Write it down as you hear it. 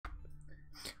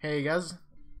Hey guys,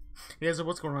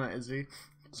 what's going on? Izzy,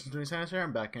 doing science here.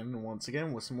 I'm back in once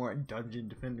again with some more Dungeon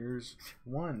Defenders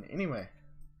 1. Anyway,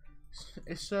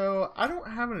 so I don't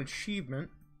have an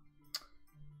achievement.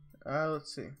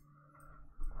 Let's see.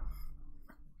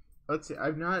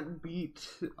 I've not beat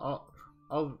all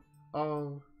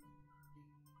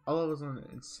levels on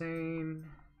insane.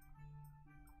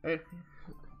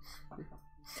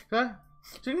 So I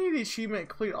need the achievement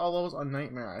complete all levels on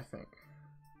Nightmare, I think.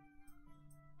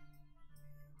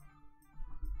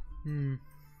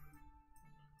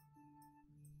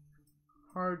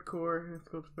 Hardcore,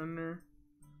 Scope Spender.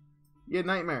 Yeah,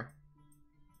 Nightmare.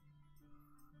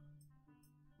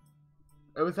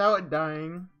 Without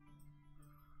dying.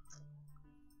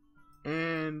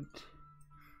 And so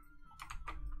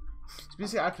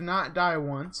basically I have to not die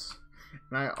once.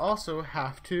 And I also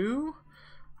have to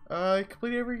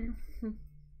complete every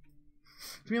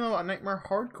level on Nightmare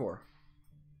Hardcore.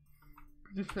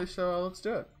 So let's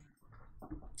do it.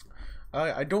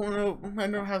 I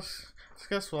don't know how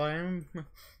successful I am.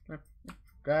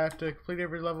 I have to complete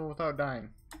every level without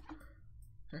dying.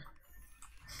 So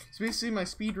basically my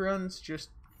speed runs,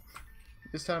 just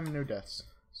this time no deaths.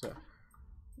 So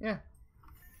yeah.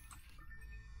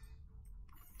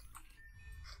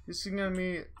 This is gonna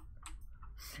be an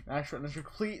actual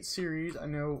complete series. I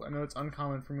know it's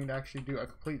uncommon for me to actually do a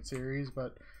complete series,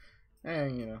 but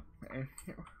you know.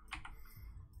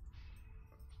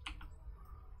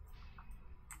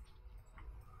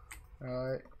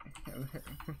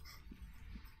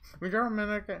 We got a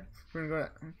minute. We're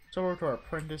gonna go over to our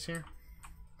apprentice here.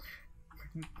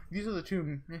 These are the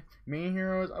two main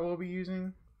heroes I will be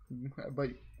using, but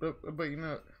you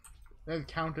know, the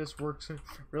Countess works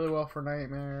really well for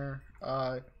Nightmare.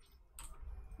 For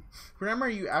Nightmare,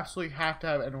 you absolutely have to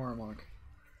have an Aura Monk.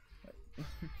 It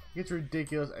gets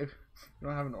ridiculous if you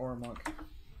don't have an Aura Monk.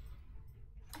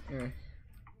 Anyway,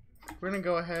 we're gonna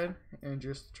go ahead and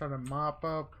just try to mop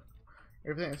up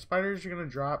everything. Spiders are gonna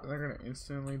drop and they're gonna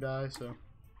instantly die, so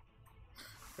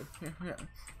yeah,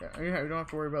 we don't have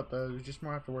to worry about those. We just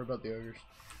more have to worry about the ogres.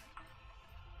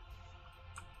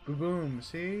 Boom, boom.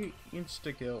 See,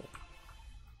 insta kill.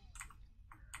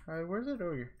 Where's that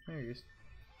ogre? There he is.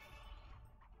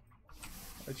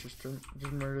 Let's just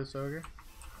murder this ogre.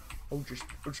 Oh, we're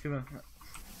just gonna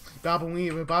bob and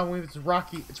weave. It's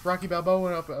Rocky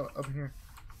Balboa up in here.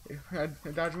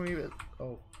 Dodge and weave.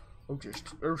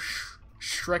 Just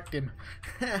Shreked him.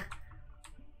 Yeah,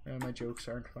 my jokes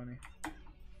aren't funny.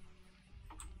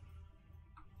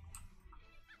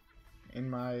 And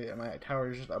my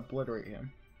towers just obliterate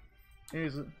him.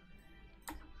 Anyway,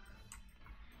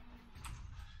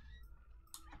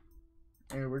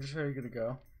 we're just ready to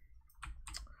go.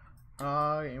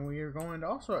 And we are going to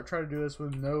also try to do this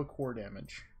with no core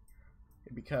damage,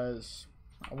 because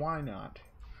why not?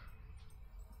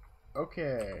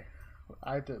 Okay,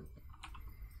 I have to.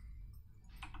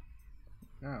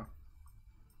 No.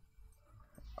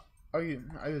 Oh,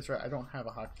 that's right. I don't have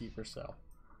a hotkey for cell.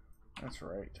 That's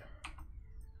right.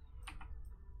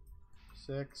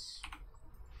 6,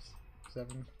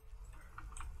 7.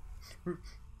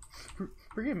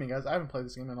 Forgive me, guys. I haven't played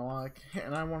this game in a while,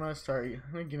 and I want to start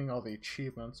getting all the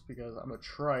achievements because I'm a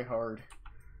tryhard.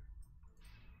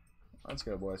 Let's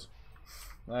go, boys.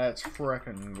 Let's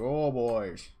frickin' go,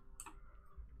 boys.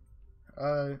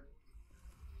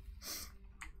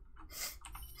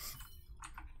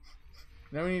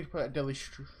 Now we need to put deadly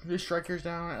strikers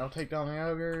down. It'll take down the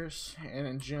ogres and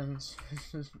engines.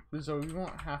 So we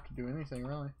won't have to do anything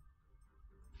really.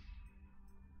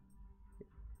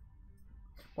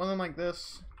 One of them like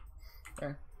this.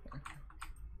 Okay.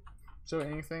 So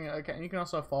anything. Okay. You can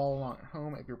also follow along at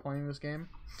home if you're playing this game.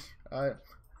 I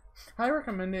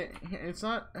recommend it. It's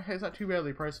not too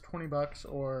badly priced. $20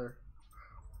 or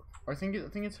I think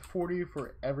it's 40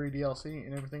 for every DLC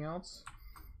and everything else.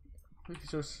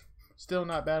 So still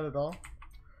not bad at all.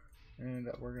 And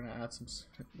we're gonna add some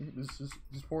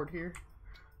support here,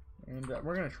 and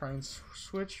we're gonna try and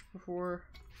switch before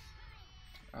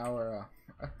our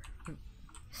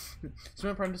so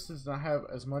my apprentice does not have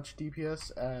as much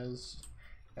DPS as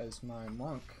my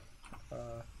monk.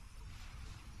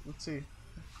 Let's see.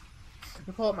 Let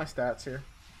me pull up my stats here.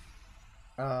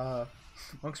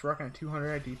 Monk's rocking at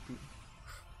 200 DP,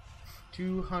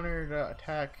 200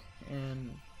 attack,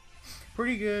 and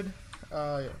pretty good.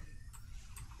 Yeah.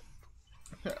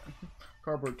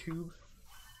 Cardboard tube.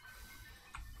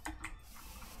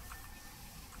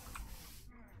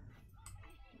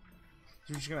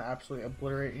 You're just gonna absolutely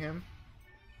obliterate him.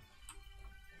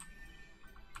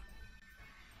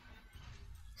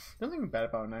 The only thing bad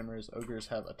about Nightmare is ogres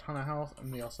have a ton of health,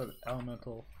 and they also have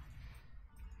elemental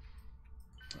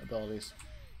abilities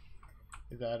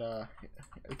that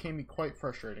it can be quite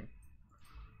frustrating.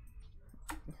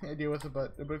 I deal with it,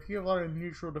 but if you have a lot of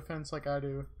neutral defense like I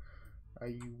do,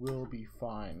 you will be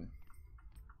fine.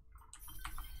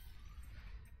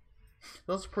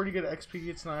 That's pretty good XP.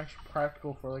 It's not actually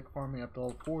practical for like farming up to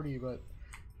level 40, but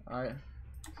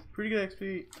pretty good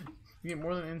XP. You get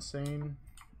more than insane.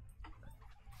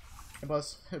 And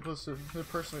plus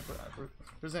personally,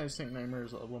 Resident Instinct Nightmare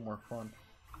is a little more fun.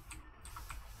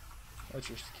 Let's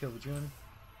just kill the Jinn.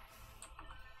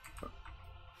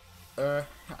 I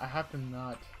have to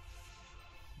not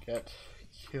get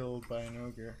killed by an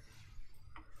ogre.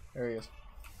 There he is.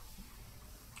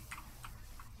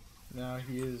 Now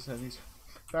he is, and he's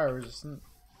fire resistant.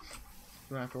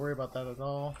 We don't have to worry about that at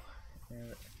all.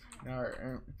 And now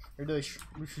our daily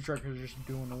Lucian Strikers are just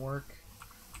doing the work.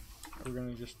 We're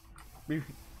gonna just beat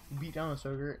down this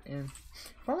ogre, and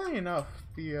funnily enough,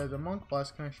 the monk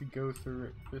blast can actually go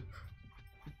through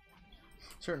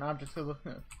certain objects that look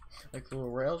like the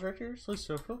little rails right here. So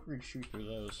feel free to shoot through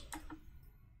those.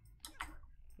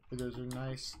 Those are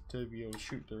nice to be able to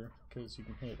shoot through because you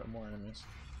can hit more enemies.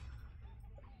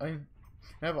 I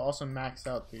have also maxed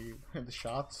out the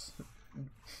shots,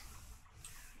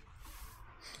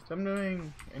 so I'm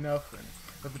doing enough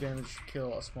of the damage to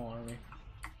kill a small army.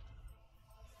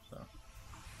 So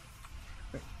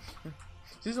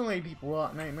these only 8 people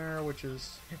out Nightmare, which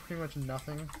is pretty much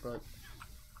nothing. But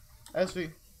as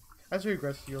we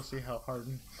progress, you'll see how hard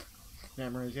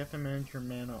Nightmare is. You have to manage your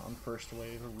mana on first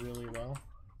wave really well.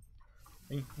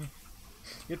 You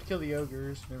have to kill the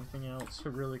ogres and everything else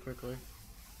really quickly.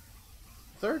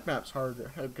 Third map's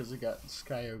harder because it got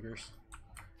sky ogres.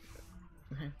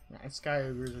 Sky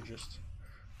ogres are just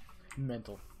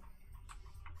mental.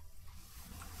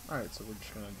 Alright, so we're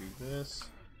just gonna do this.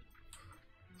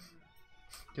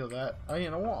 Kill that. I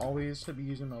won't always be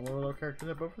using my lower level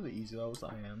characters, but for the easy levels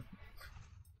I am.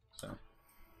 So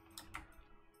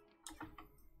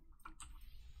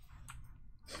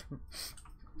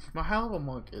my high level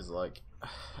monk is like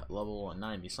level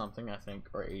 90 something, I think,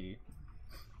 or 80.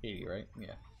 80, right?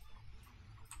 Yeah.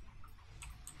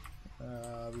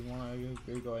 We want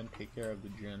to go ahead and take care of the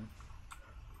Jinn.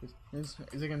 Is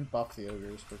it going to buff the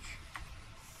ogres, which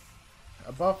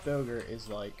a buffed ogre is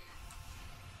like,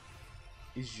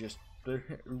 just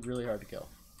really hard to kill.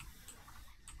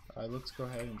 Let's go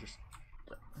ahead and just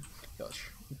go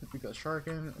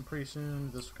Sharkin, and pretty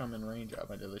soon this will come in range of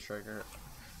my Deadly Striker.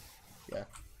 Yeah,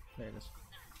 there it is.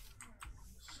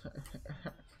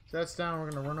 So that's down.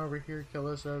 We're gonna run over here, kill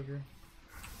this ogre.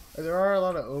 There are a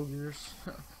lot of ogres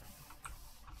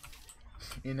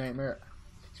in Nightmare.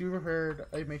 So be prepared.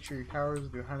 I'd make sure your towers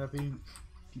do high enough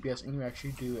DPS, and you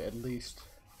actually do at least,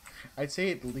 I'd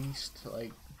say at least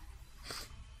like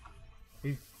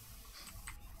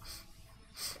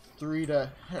 3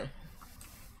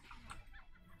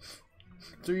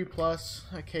 plus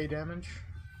K damage,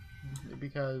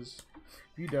 because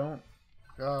if you don't,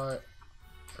 you're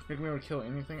gonna be able to kill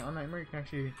anything on Nightmare. You can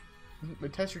actually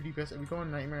test your DPS. If you go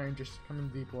on Nightmare and just come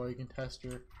into deploy, you can test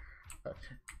your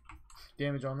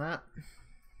damage on that.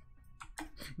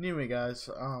 Anyway, guys,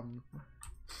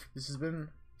 this has been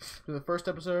the first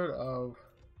episode of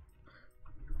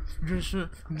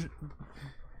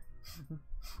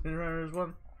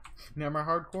Nightmare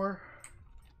Hardcore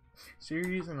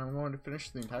series, and I'm going to finish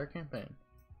the entire campaign.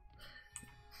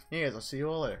 Yeah, guys, I'll see you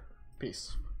all later.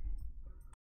 Peace.